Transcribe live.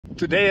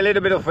Today a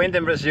little bit of wind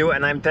in Brazil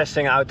and I'm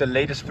testing out the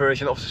latest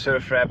version of the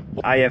Surfr app.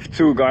 I have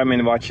two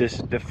Garmin watches,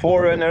 the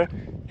Forerunner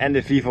and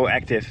the Vivo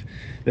Active.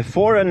 The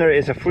Forerunner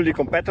is a fully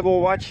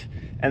compatible watch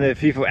and the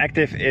Vivo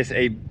Active is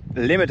a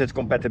limited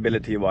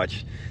compatibility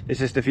watch. This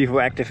is the Vivo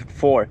Active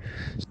 4.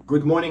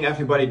 Good morning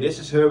everybody, this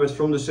is Herbert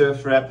from the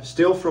Surfr app,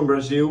 still from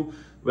Brazil,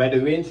 where the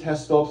wind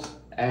has stopped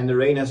and the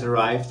rain has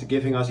arrived,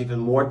 giving us even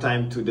more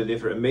time to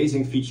deliver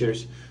amazing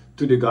features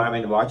to the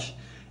Garmin watch.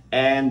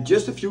 And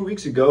just a few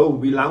weeks ago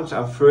we launched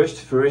our first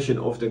version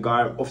of the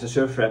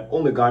Surfr app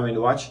on the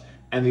Garmin watch,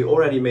 and we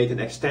already made an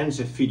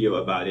extensive video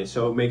about it.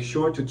 So make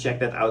sure to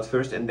check that out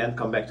first and then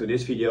come back to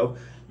this video,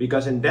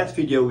 because in that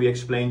video we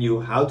explain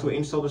you how to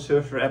install the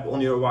Surfr app on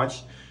your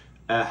watch,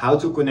 how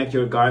to connect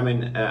your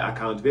Garmin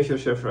account with your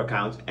Surfr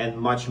account, and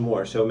much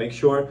more. So make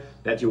sure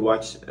that you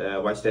watch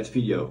that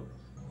video.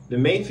 The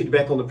main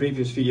feedback on the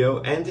previous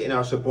video and in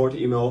our support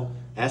email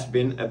has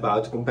been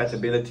about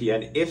compatibility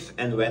and if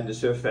and when the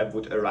Surfr app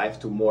would arrive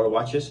to more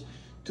watches.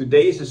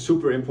 Today is a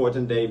super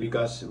important day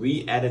because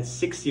we added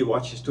 60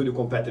 watches to the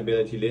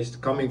compatibility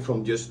list. Coming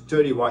from just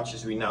 30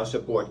 watches, we now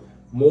support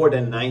more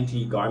than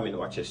 90 Garmin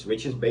watches,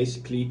 which is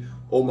basically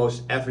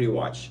almost every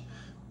watch.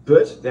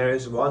 But there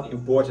is one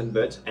important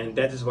but, and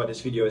that is what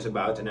this video is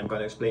about, and I'm going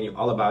to explain you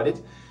all about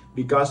it,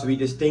 because we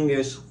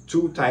distinguish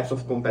two types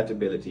of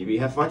compatibility. We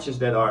have watches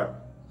that are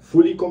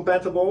fully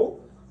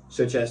compatible,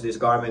 such as this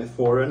Garmin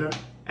Forerunner,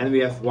 and we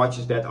have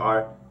watches that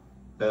are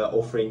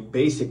offering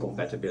basic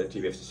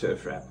compatibility with the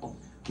Surfr app.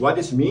 What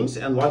this means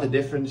and what the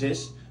difference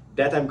is,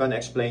 that I'm going to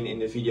explain in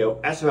the video,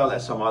 as well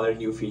as some other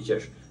new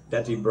features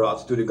that we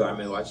brought to the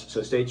Garmin watch.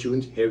 So stay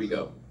tuned, here we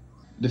go.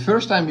 The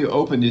first time you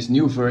open this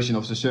new version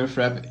of the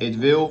Surfr app, it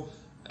will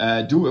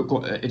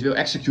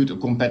execute a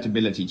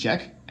compatibility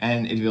check,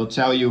 and it will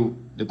tell you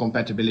the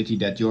compatibility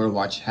that your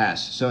watch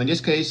has. So in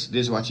this case,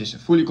 this watch is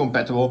fully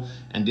compatible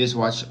and this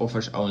watch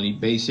offers only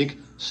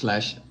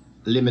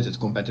basic/limited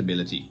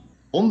compatibility.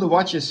 On the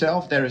watch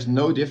itself there is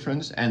no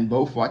difference and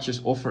both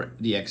watches offer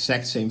the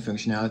exact same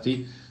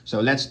functionality.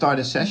 So let's start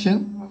a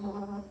session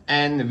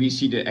and we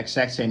see the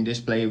exact same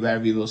display where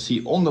we will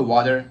see on the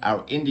water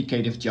our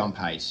indicative jump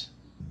heights.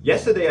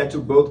 Yesterday I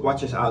took both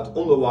watches out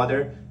on the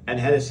water and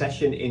had a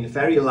session in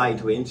very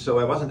light wind, so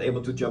I wasn't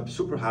able to jump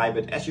super high,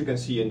 but as you can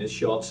see in the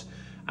shots,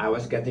 I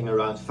was getting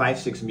around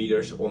 5-6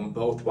 meters on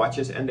both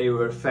watches and they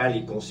were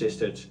fairly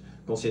consistent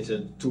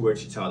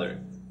towards each other.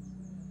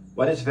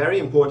 What is very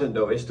important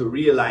though is to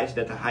realize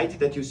that the height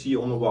that you see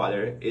on the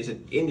water is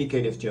an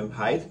indicative jump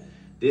height.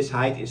 This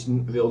height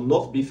will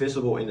not be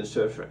visible in the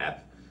Surfr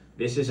app.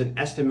 This is an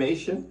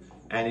estimation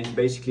and it's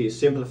basically a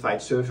simplified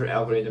Surfr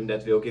algorithm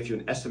that will give you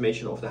an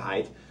estimation of the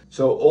height.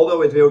 So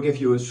although it will give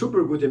you a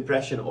super good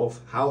impression of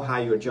how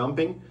high you're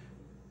jumping,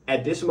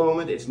 at this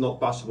moment it's not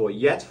possible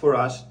yet for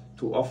us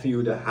to offer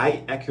you the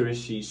high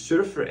accuracy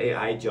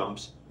Surfr.AI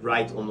jumps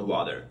right on the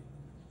water.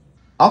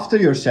 After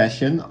your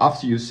session,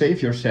 after you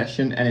save your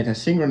session and it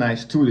has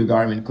synchronized to the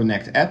Garmin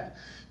Connect app,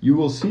 you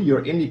will see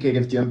your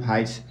indicative jump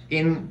heights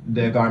in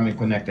the Garmin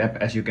Connect app.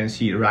 As you can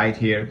see right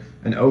here,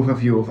 an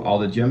overview of all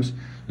the jumps.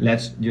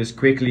 Let's just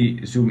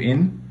quickly zoom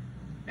in.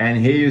 And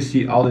here you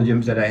see all the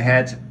jumps that I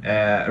had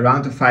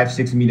around the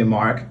 5-6 meter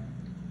mark.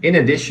 In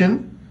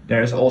addition,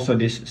 there is also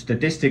this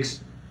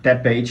statistics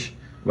tab page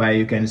where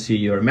you can see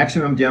your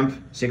maximum jump,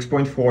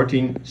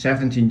 6.14,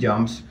 17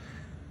 jumps,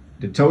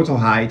 the total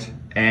height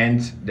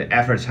and the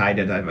average height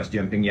that I was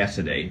jumping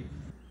yesterday.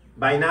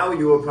 By now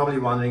you are probably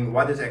wondering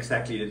what is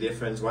exactly the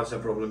difference, what's the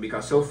problem,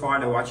 because so far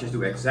the watches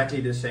do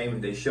exactly the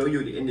same. They show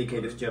you the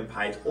indicative jump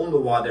height on the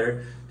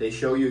water, they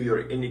show you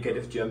your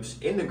indicative jumps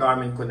in the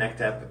Garmin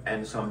Connect app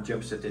and some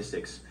jump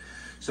statistics.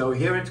 So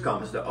here it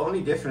comes. The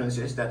only difference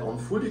is that on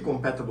fully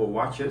compatible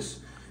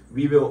watches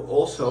we will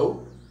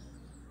also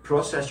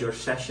process your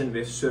session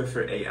with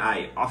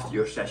Surfr.AI after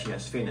your session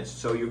has finished.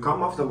 So you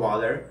come off the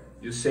water,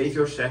 you save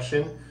your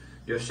session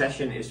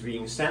is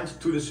being sent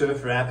to the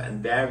Surfr app,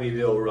 and there we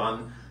will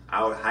run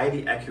our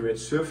highly accurate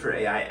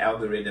Surfr.AI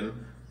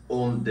algorithm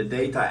on the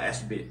data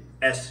as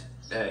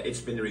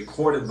it's been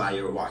recorded by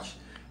your watch,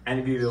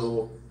 and we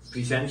will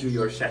present you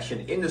your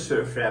session in the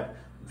Surfr app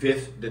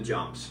with the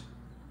jumps.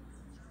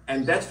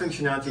 And that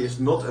functionality is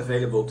not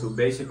available to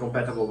basic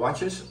compatible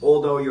watches.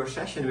 Although your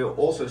session will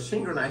also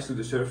synchronize to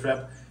the Surfr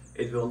app,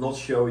 it will not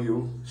show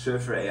you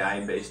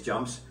Surfr.AI based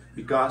jumps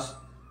because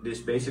these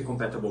basic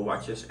compatible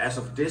watches as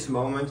of this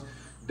moment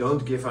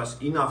don't give us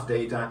enough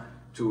data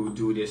to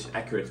do these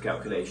accurate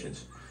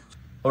calculations.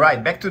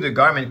 Alright, back to the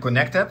Garmin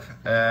Connect app,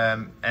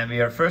 and we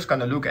are first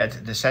going to look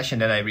at the session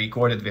that I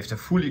recorded with the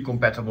fully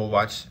compatible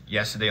watch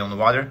yesterday on the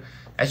water.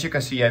 As you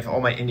can see, I have all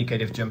my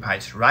indicative jump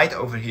heights right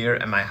over here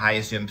and my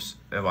highest jumps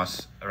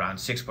was around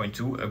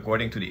 6.2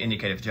 according to the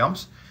indicative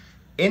jumps.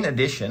 In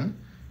addition,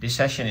 this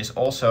session is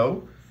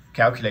also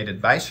calculated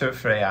by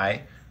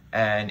Surfr.AI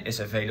and is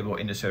available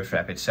in the Surfr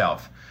app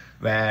itself,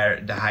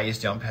 where the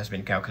highest jump has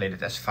been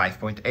calculated as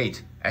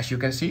 5.8. As you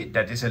can see,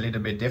 that is a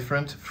little bit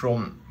different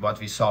from what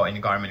we saw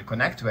in Garmin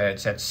Connect, where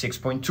it's at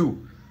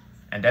 6.2.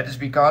 And that is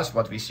because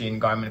what we see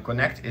in Garmin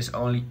Connect is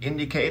only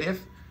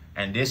indicative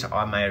And these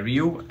are my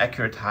real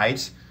accurate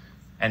heights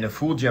and a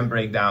full jump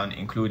breakdown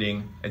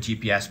including a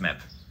GPS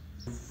map.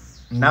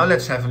 Now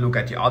let's have a look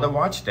at the other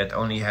watch that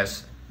only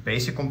has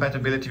basic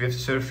compatibility with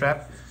the Surfr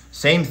app.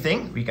 Same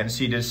thing, we can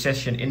see the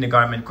session in the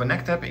Garmin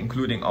Connect app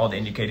including all the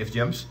indicative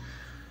jumps.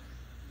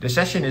 The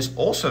session is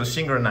also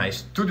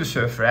synchronized to the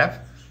Surfr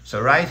app. So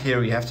right here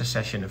we have the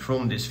session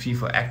from this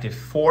Vivo Active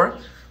 4,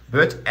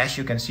 but as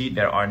you can see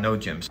there are no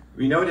jumps.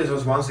 We know this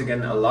was once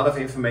again a lot of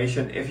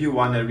information. If you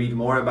want to read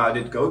more about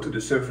it, go to the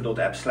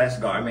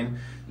Surfr.app/Garmin.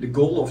 The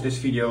goal of this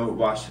video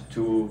was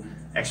to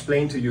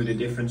explain to you the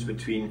difference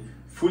between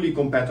fully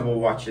compatible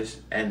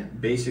watches and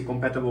basic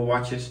compatible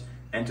watches,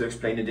 and to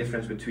explain the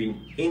difference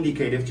between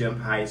indicative jump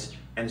heights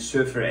and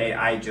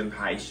Surfr.AI jump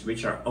heights,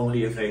 which are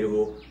only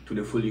available to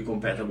the fully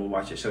compatible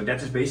watches. So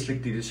that is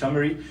basically the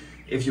summary.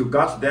 If you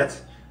got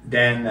that,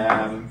 then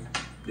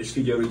this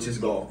video reaches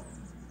goal.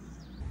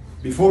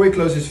 Before we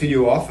close this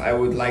video off, I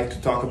would like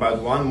to talk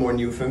about one more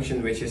new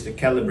function, which is the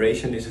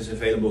calibration. This is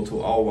available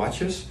to all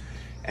watches,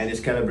 and this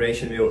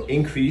calibration will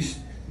increase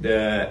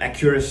the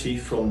accuracy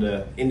from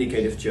the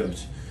indicative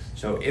jumps.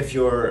 So if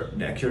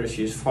the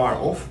accuracy is far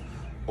off,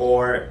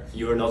 or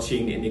you're not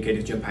seeing the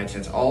indicative jump heights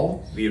at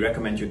all, we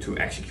recommend you to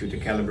execute the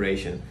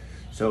calibration.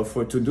 So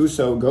to do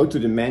so, go to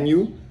the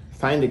menu,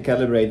 find the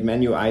calibrate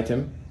menu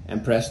item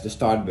and press the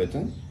start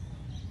button.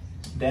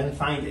 Then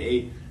find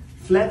a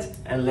flat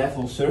and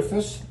level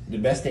surface. The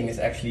best thing is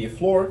actually a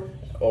floor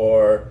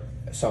or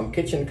some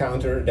kitchen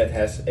counter that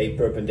has a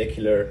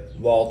perpendicular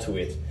wall to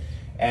it.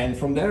 And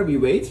from there we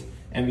wait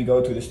and we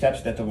go to the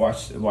steps that the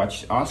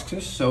watch asks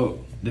us. So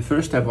the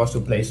first step was to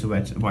place the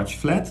watch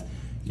flat.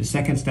 The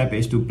second step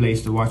is to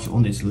place the watch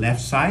on its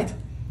left side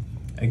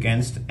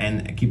against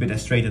and keep it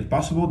as straight as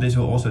possible. This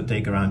will also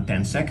take around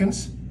 10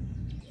 seconds.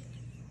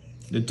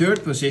 The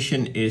third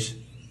position is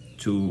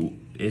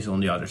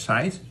on the other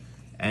side,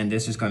 and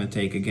this is going to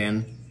take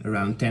again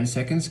around 10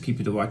 seconds.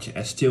 Keep the watch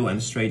as still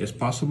and straight as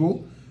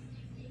possible.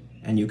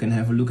 And you can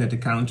have a look at the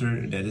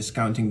counter that is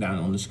counting down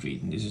on the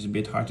screen. This is a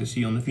bit hard to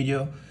see on the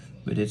video,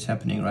 but it's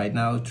happening right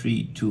now.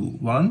 3, 2,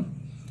 1.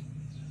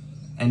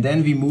 And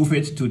then we move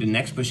it to the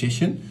next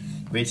position,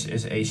 which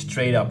is a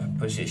straight up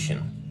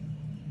position.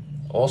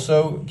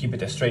 Also keep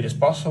it as straight as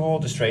possible.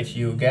 The straighter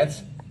you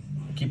get,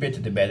 keep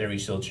it, the better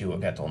results you will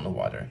get on the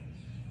water.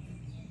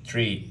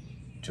 3,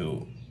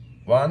 2,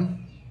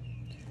 1.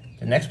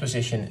 The next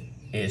position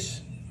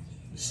is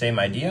the same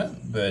idea,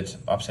 but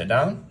upside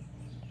down.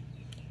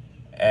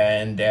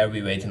 And there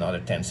we wait another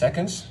 10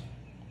 seconds.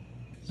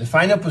 The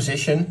final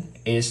position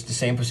is the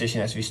same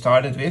position as we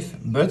started with,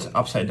 but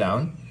upside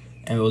down.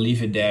 And we'll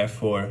leave it there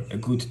for a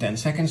good 10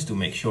 seconds to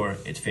make sure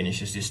it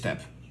finishes this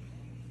step.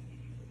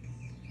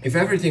 If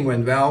everything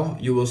went well,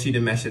 you will see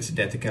the message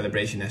that the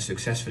calibration has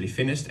successfully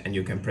finished and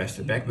you can press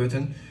the back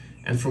button.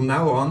 And from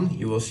now on,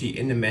 you will see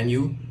in the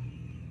menu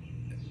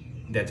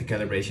that the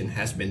calibration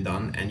has been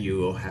done and you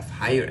will have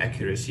higher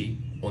accuracy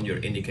on your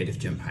indicative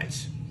jump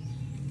heights.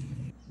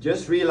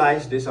 Just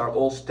realize these are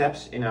all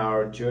steps in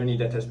our journey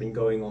that has been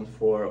going on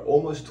for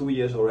almost 2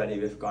 years already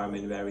with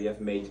Garmin, where we have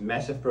made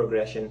massive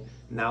progression,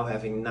 now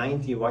having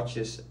 90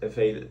 watches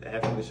having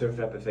the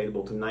Surfr app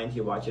available to 90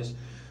 watches.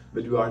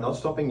 But we are not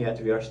stopping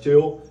yet. We are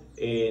still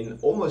in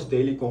almost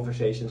daily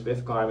conversations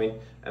with Garmin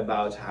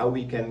about how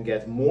we can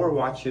get more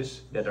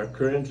watches that are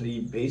currently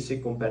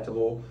basic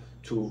compatible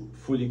to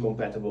fully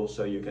compatible,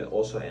 so you can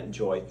also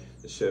enjoy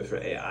the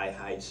Surfr.AI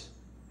heights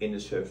in the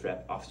Surfr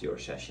app after your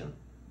session.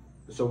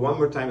 So one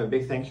more time, a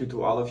big thank you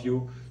to all of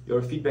you.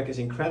 Your feedback is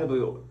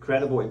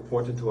incredibly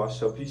important to us,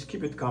 so please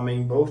keep it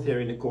coming, both here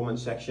in the comment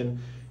section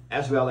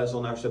as well as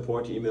on our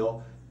support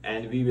email,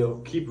 and we will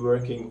keep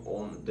working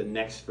on the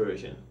next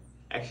version.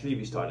 Actually,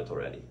 we started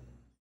already.